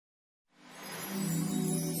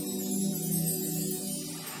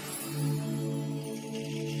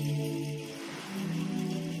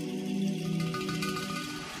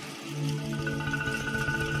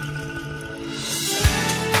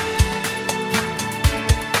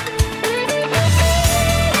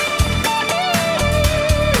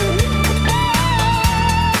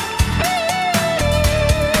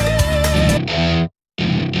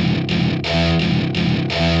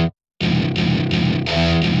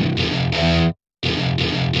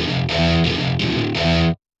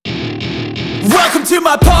to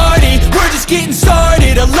my party, we're just getting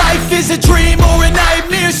started. A life is a dream or a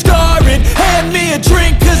nightmare scarring. Hand me a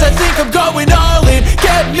drink cause I think I'm going all in.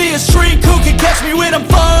 Get me a shrink who can catch me when I'm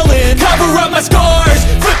falling. Cover up my scars,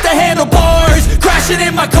 flip the handlebars, crashing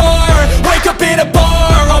in my car, wake up in a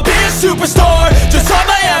bar. I'll be a superstar, just on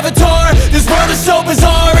my avatar. This world is so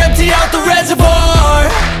bizarre, empty out the reservoir.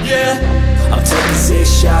 Yeah, I'm taking 6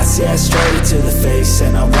 shots, yeah, straight to the face.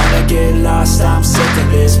 And I wanna get lost, I'm sick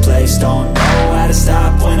of this place. Don't know how to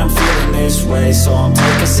stop when I'm feeling this way. So I'm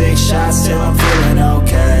taking 6 shots till I'm feeling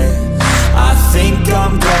okay. I think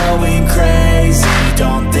I'm going crazy,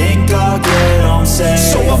 don't think I'll get home safe.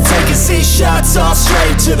 So I'm taking 6 shots, all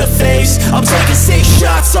straight to the face. I'm taking 6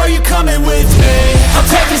 shots, are you coming with me? I'm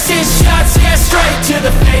taking 6 shots, yeah, straight to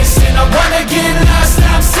the face. And I wanna get lost,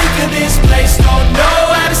 I'm sick of this place. Don't know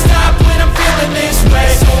how to stop